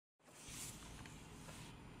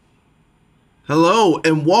Hello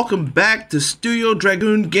and welcome back to Studio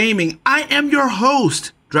Dragoon Gaming. I am your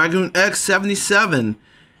host, Dragoon X77,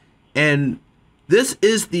 and this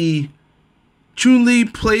is the Chun Li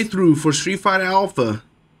playthrough for Street Fighter Alpha.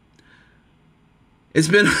 It's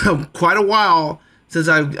been quite a while since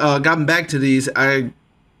I've gotten back to these. I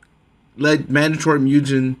let Mandatory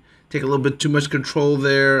MUGEN take a little bit too much control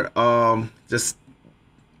there. Just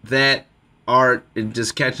that art and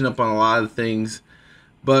just catching up on a lot of things,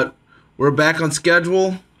 but we're back on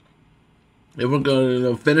schedule, and we're going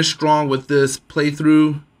to finish strong with this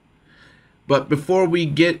playthrough. But before we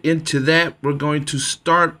get into that, we're going to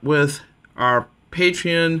start with our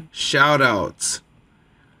Patreon shoutouts.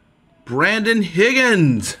 Brandon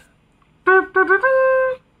Higgins,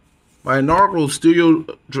 my inaugural Studio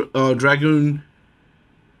Dragoon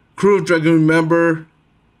Crew of Dragoon member,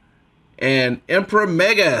 and Emperor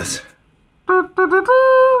Megas.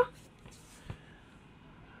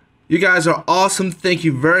 You guys are awesome. Thank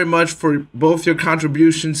you very much for both your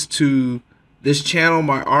contributions to this channel,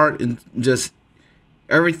 my art, and just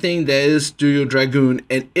everything that is Studio Dragoon.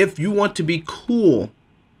 And if you want to be cool,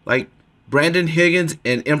 like Brandon Higgins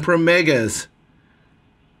and Emperor Megas,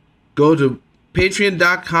 go to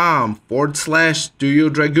patreon.com/Studio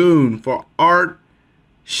Dragoon for art,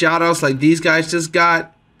 shoutouts like these guys just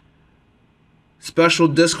got, special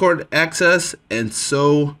Discord access, and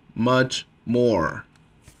so much more.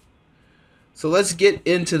 So let's get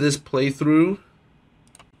into this playthrough.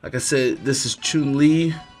 Like I said, this is Chun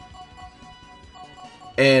Li,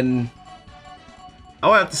 and I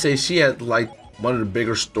would have to say she had like one of the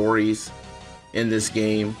bigger stories in this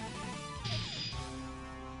game.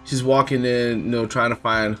 She's walking in, trying to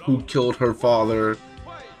find who killed her father.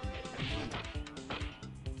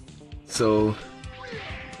 So,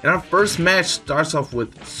 and our first match starts off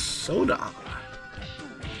with Soda.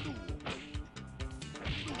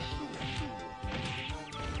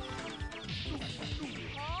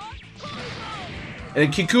 And a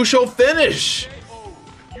Kikusho finish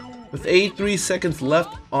with 83 seconds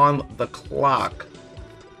left on the clock.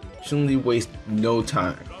 Chun Li wastes no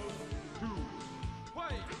time.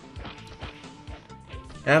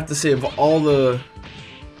 I have to say, of all the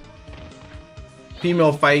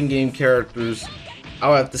female fighting game characters, I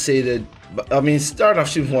would have to say that, I mean, starting off,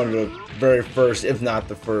 she was one of the very first, if not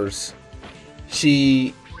the first.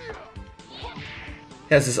 She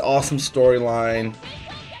has this awesome storyline,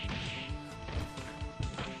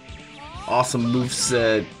 awesome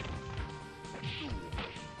moveset,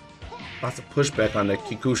 lots of pushback on that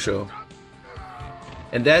Kikusho.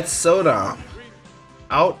 And that's Sodom.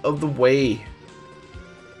 Out of the way.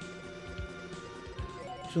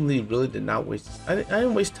 Chun Li really did not waste. I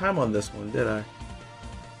didn't waste time on this one, did I?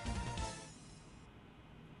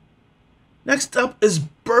 Next up is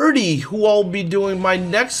Birdie, who I'll be doing my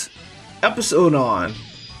next episode on.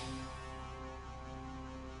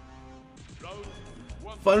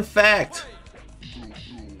 Fun fact,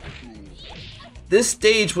 this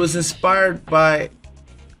stage was inspired by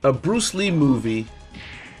a Bruce Lee movie.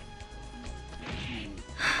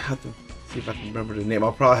 I have to see if I can remember the name.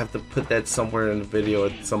 I'll probably have to put that somewhere in the video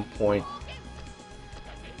at some point.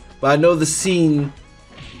 But I know the scene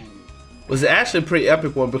was actually a pretty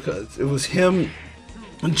epic one because it was him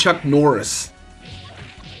and Chuck Norris.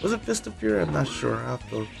 Was it Fist of Fury? I'm not sure. I'll have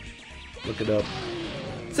to look it up.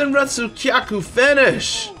 Senretsu Kyaku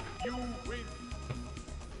finish!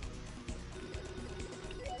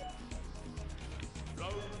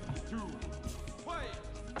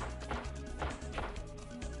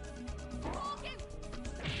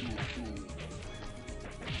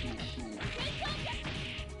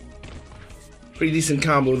 Pretty decent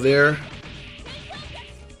combo there.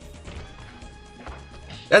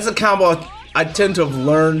 That's a combo I tend to have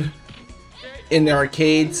learned in the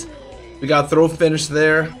arcades. We got a throw finish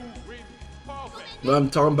there. But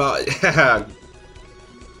I'm talking about,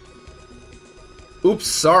 oops,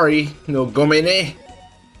 sorry, gomene.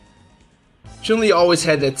 Chun-Li always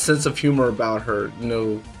had that sense of humor about her,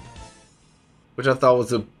 which I thought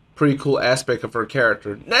was a pretty cool aspect of her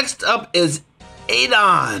character. Next up is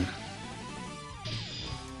Adon.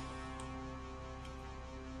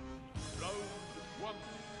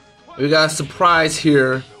 We got a surprise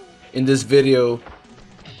here in this video.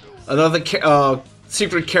 Another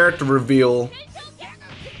secret character reveal,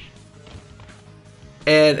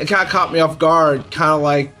 and it kind of caught me off guard, kind of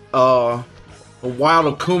like a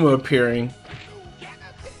wild Akuma appearing.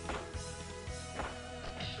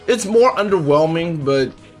 It's more underwhelming,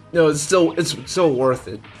 but it's still worth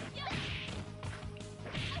it.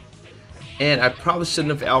 And I probably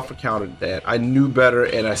shouldn't have alpha counted that. I knew better,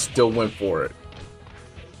 and I still went for it.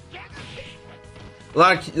 A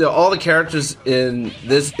lot of, you know, all the characters in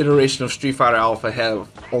this iteration of Street Fighter Alpha have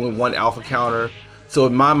only one alpha counter, so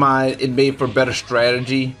in my mind, it made for better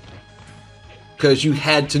strategy because you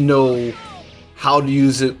had to know how to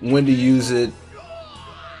use it, when to use it.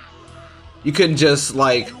 You couldn't just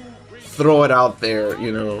like throw it out there,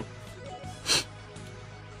 you know.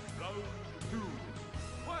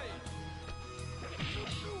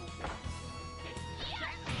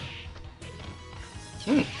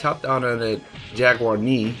 Top down on that Jaguar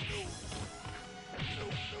knee.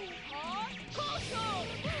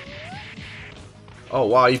 Oh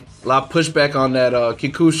wow, a lot of pushback on that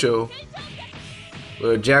Kikusho.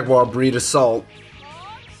 With a Jaguar breed assault.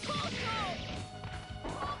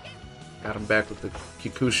 Got him back with the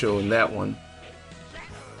Kikusho in that one.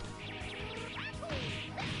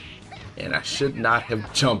 And I should not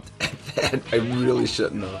have jumped at that. I really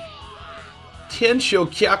shouldn't have. Tensho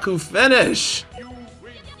Kyaku finish!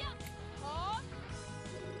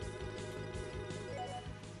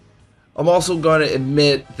 I'm also going to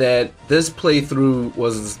admit that this playthrough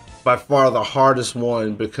was by far the hardest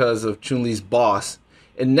one because of Chun Li's boss.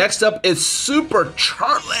 And next up is Super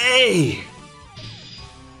Charlie!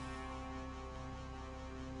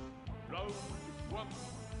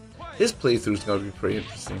 His playthrough is going to be pretty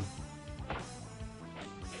interesting.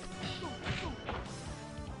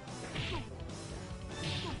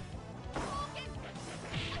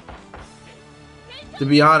 To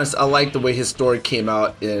be honest, I like the way his story came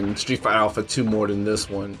out in Street Fighter Alpha 2 more than this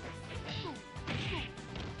one.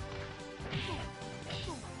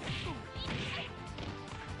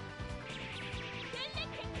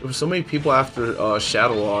 There were so many people after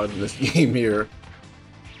Shadow Law in this game here.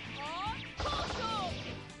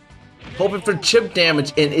 Hoping for chip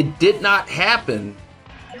damage, and it did not happen.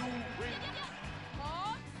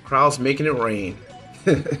 Crowd's making it rain.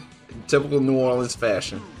 In typical New Orleans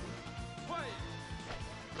fashion.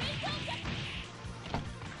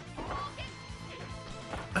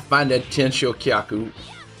 I find that Tensho Kyaku,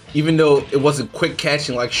 even though it wasn't quick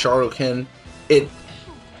catching like Sharuken, it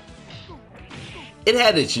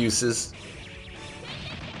had its uses.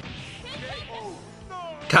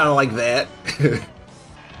 Kind of like that.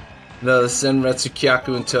 Another Senretsu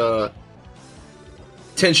Kyaku into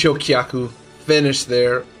Tensho Kyaku. Finish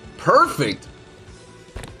there. Perfect!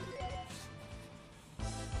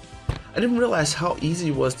 I didn't realize how easy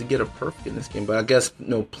it was to get a perfect in this game, but I guess, you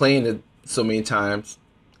know, playing it so many times.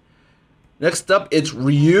 Next up, it's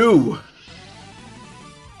Ryu.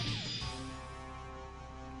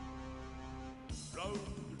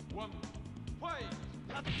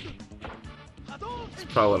 It's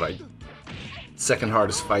probably like second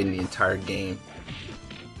hardest fight in the entire game.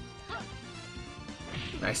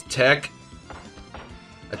 Nice tech.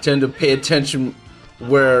 I tend to pay attention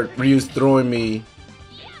where Ryu's throwing me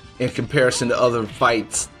in comparison to other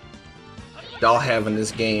fights that I'll have in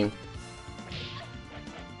this game.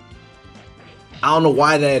 I don't know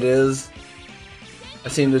why that is. I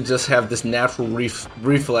seem to just have this natural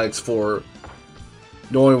reflex for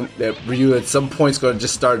knowing that Ryu at some point is going to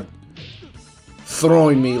just start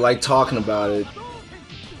throwing me like talking about it.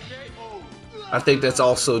 I think that's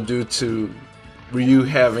also due to Ryu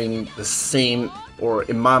having the same, or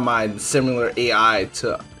in my mind, similar AI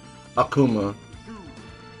to Akuma.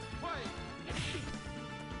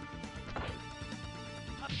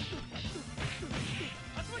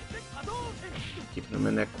 Keeping him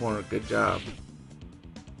in that corner, good job.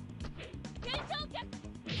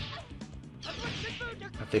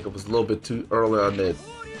 I think it was a little bit too early on that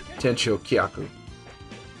Tensho Kyaku.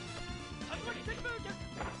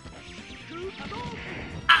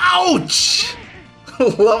 Ouch!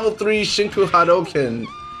 Level 3 Shinku Hadoken.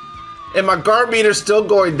 And my guard meter's still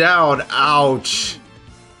going down. Ouch.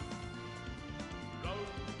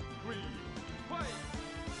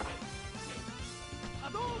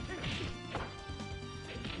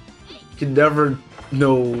 Can never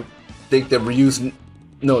think that Ryu's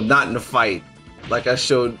not in the fight. Like I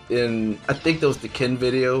showed in, I think that was the Ken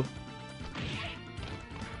video.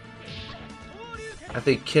 I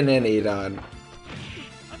think Ken and Adon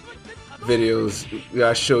videos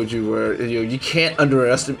I showed you where you can't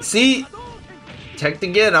underestimate. See, teched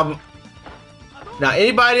again. Now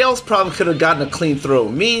anybody else probably could have gotten a clean throw.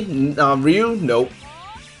 Me, Ryu, nope.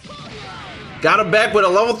 Got him back with a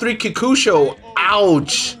level 3 Kikusho.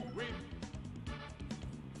 Ouch.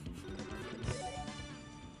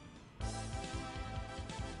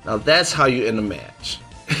 Now that's how you end a match.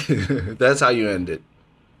 That's how you end it.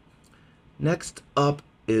 Next up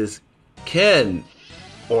is Ken.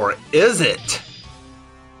 Or is it?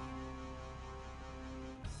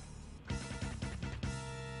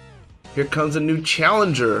 Here comes a new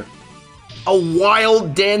challenger. a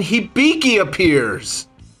wild Dan Hibiki appears.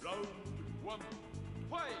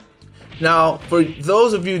 Now, for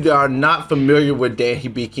those of you that are not familiar with Dan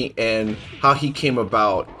Hibiki and how he came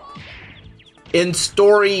about, in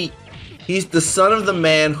story, he's the son of the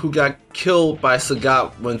man who got killed by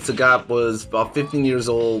Sagat when Sagat was about 15 years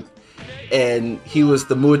old, and he was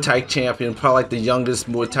the Muay Thai champion, probably like the youngest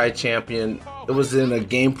Muay Thai champion. It was in a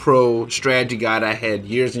Game Pro strategy guide I had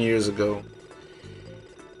years and years ago.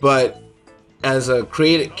 But as a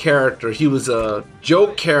created character, he was a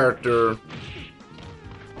joke character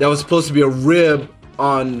that was supposed to be a rib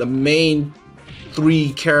on the main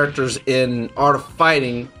three characters in Art of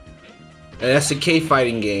Fighting, an SNK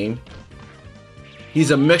fighting game. He's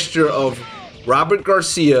a mixture of Robert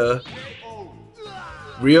Garcia,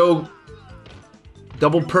 Ryo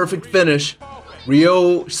Double Perfect Finish,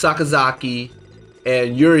 Ryo Sakazaki,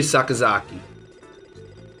 and Yuri Sakazaki.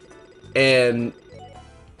 And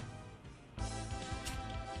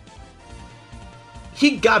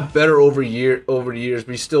he got better over the years,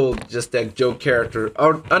 but he's still just that joke character.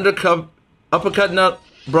 Our uppercut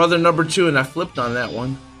brother number 2, and I flipped on that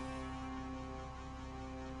one.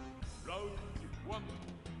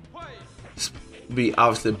 This will be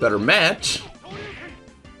obviously a better match.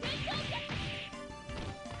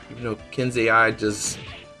 Even though Kensei I just,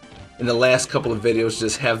 in the last couple of videos,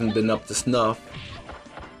 just haven't been up to snuff.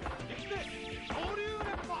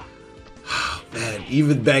 Man,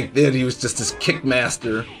 even back then he was just this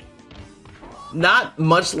kickmaster. Not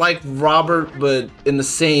much like Robert, but in the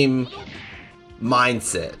same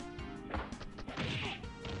mindset.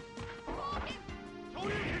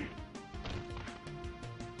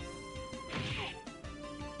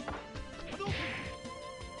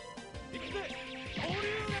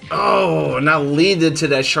 Oh, and I leaned into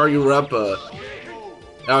that Sharyurepa.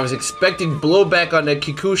 I was expecting blowback on that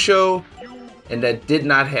Kikusho, and that did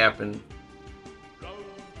not happen.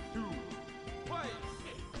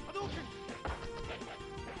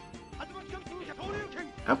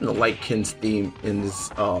 I happen to like Ken's theme in this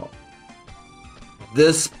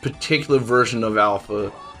particular version of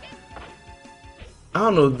Alpha. I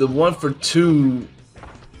don't know, the one for 2,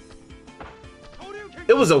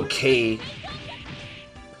 it was okay.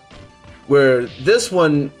 Where this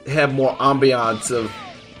one had more ambiance of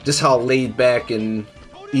just how laid back and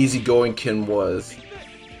easygoing Ken was.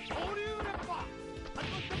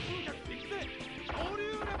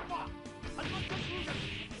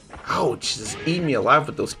 Ouch, just eat me alive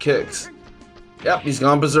with those kicks. Yep, he's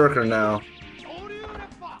gone berserker now.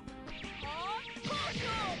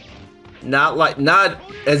 Not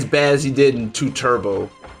as bad as he did in 2 Turbo.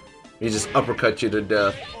 He just uppercut you to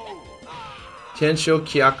death. Tensho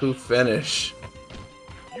Kyaku finish.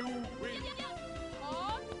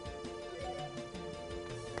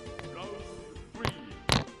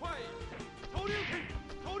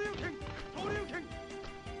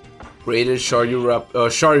 Rated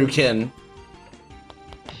Shoryuken.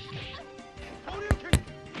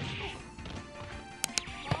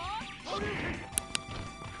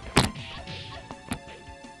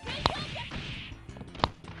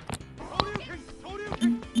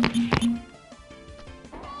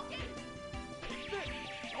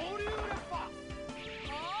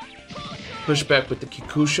 Push back with the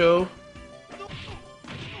Kikusho.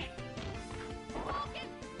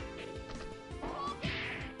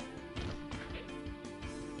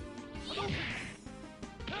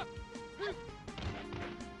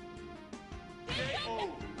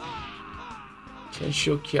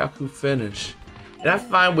 Tensho Kyaku finish. And I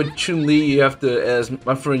find with Chun Li, you have to, as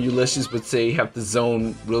my friend Ulysses would say, you have to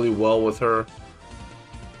zone really well with her.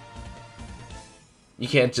 You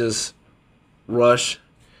can't just rush.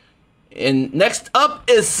 And next up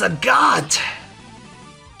is Sagat.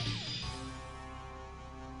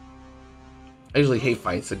 I usually hate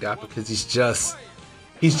fighting Sagat because he's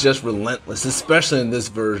just relentless, especially in this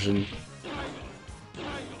version.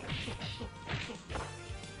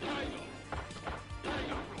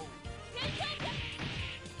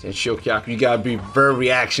 And Shokyaku, you gotta be very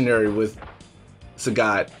reactionary with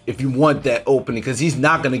Sagat if you want that opening, because he's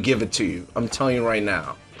not gonna give it to you. I'm telling you right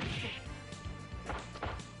now.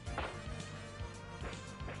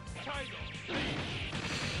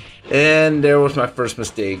 And there was my first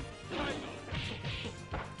mistake.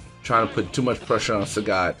 Trying to put too much pressure on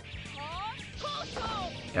Sagat.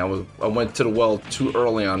 And I went to the well too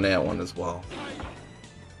early on that one as well.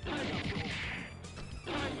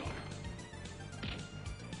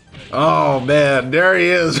 Oh man, there he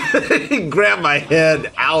is. He grabbed my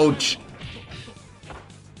head. Ouch.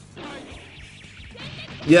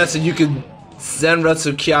 Yes, and you can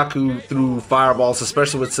Zenretsu Kyaku through fireballs,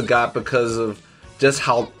 especially with Sagat, because of just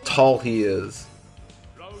how tall he is.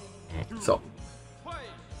 So,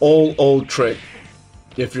 old trick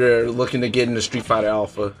if you're looking to get into Street Fighter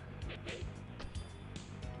Alpha.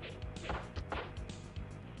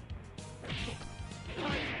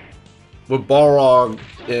 With Balrog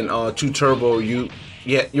and 2 Turbo,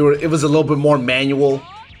 it was a little bit more manual.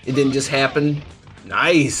 It didn't just happen.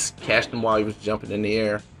 Nice, catched him while he was jumping in the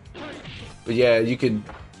air. But yeah, you could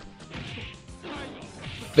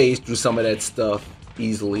phase through some of that stuff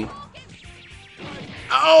easily.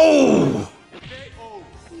 Oh!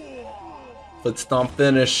 Foot stomp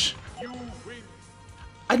finish.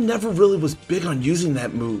 I never really was big on using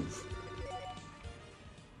that move.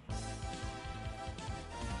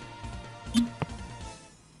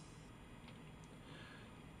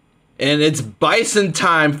 And it's Bison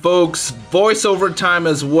time, folks. Voiceover time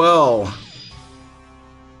as well.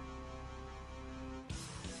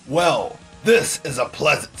 Well, this is a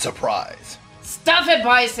pleasant surprise. Stuff it,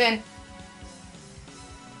 Bison!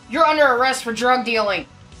 You're under arrest for drug dealing.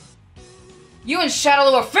 You and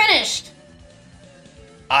Shadow are finished!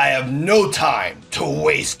 I have no time to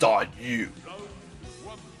waste on you.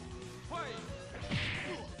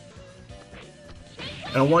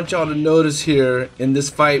 And I want y'all to notice here in this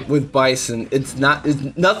fight with Bison, it's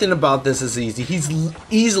nothing about this is easy. He's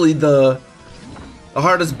easily the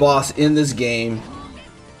hardest boss in this game.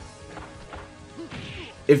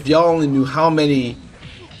 If y'all only knew how many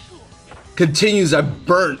continues I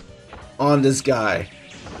burnt on this guy.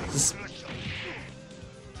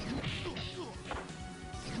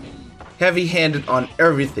 Heavy-handed on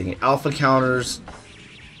everything. Alpha counters,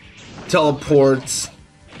 teleports,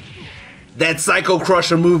 that Psycho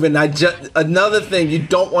Crusher move, and another thing, you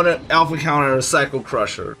don't want an Alpha counter or a Psycho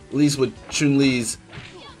Crusher. At least with Chun Li's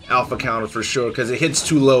Alpha counter for sure, because it hits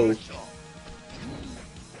too low.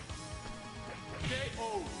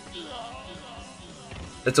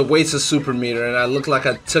 It's a waste of super meter, and I look like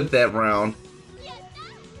I took that round.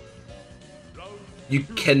 You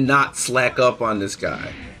cannot slack up on this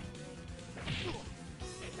guy.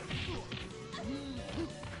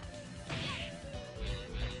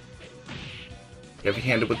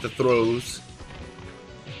 Heavy-handed with the throws.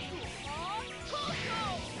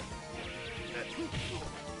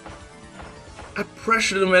 I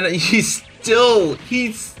pressured him and he's still.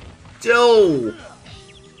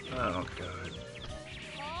 Oh god.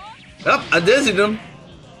 Oh, I dizzied him.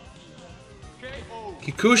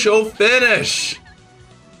 Kikusho finish.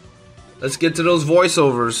 Let's get to those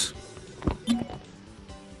voiceovers.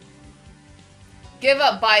 Give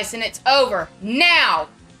up, Bison. It's over. Now!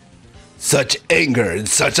 Such anger in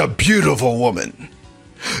such a beautiful woman.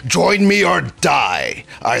 Join me or die.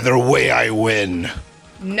 Either way I win.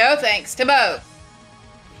 No thanks to both.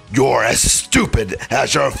 You're as stupid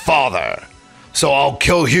as your father. So I'll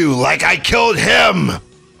kill you like I killed him.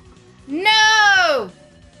 No!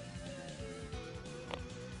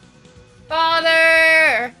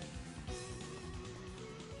 Father!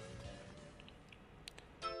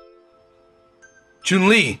 Chun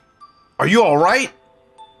Li, are you alright?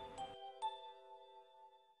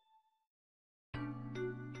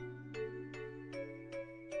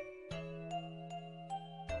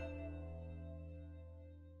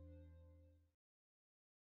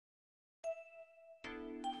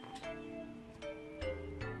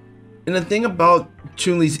 And the thing about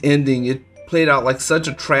Chun Li's ending, it played out like such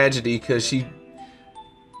a tragedy because she,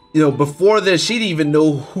 before this, she didn't even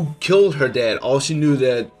know who killed her dad. All she knew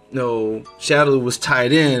that, Shadow was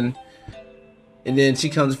tied in. And then she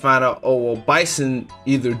comes to find out, oh, well, Bison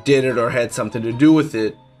either did it or had something to do with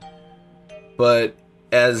it. But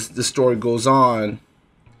as the story goes on,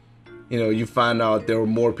 you find out there were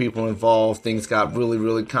more people involved. Things got really,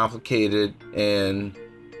 really complicated. And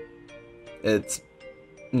it's,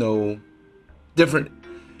 different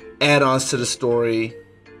add-ons to the story,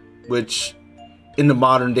 which in the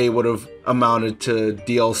modern day would have amounted to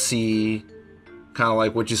DLC, kind of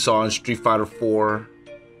like what you saw in Street Fighter 4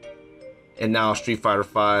 and now Street Fighter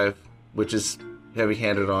 5, which is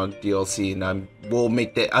heavy-handed on DLC, and we'll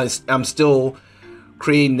make that. I'm still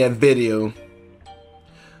creating that video.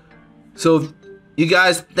 So you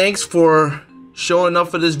guys, thanks for showing up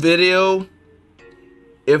for this video.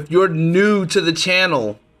 If you're new to the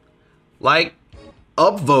channel, like,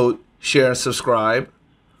 upvote, share, and subscribe.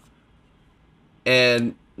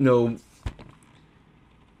 And,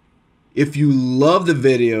 if you love the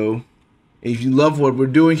video, if you love what we're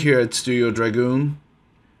doing here at Studio Dragoon,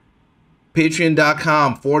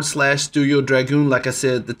 patreon.com/Studio Dragoon, like I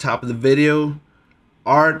said at the top of the video.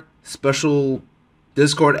 Art, special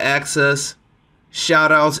Discord access,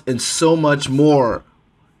 shoutouts, and so much more.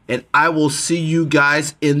 And I will see you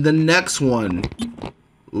guys in the next one.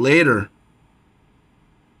 Later.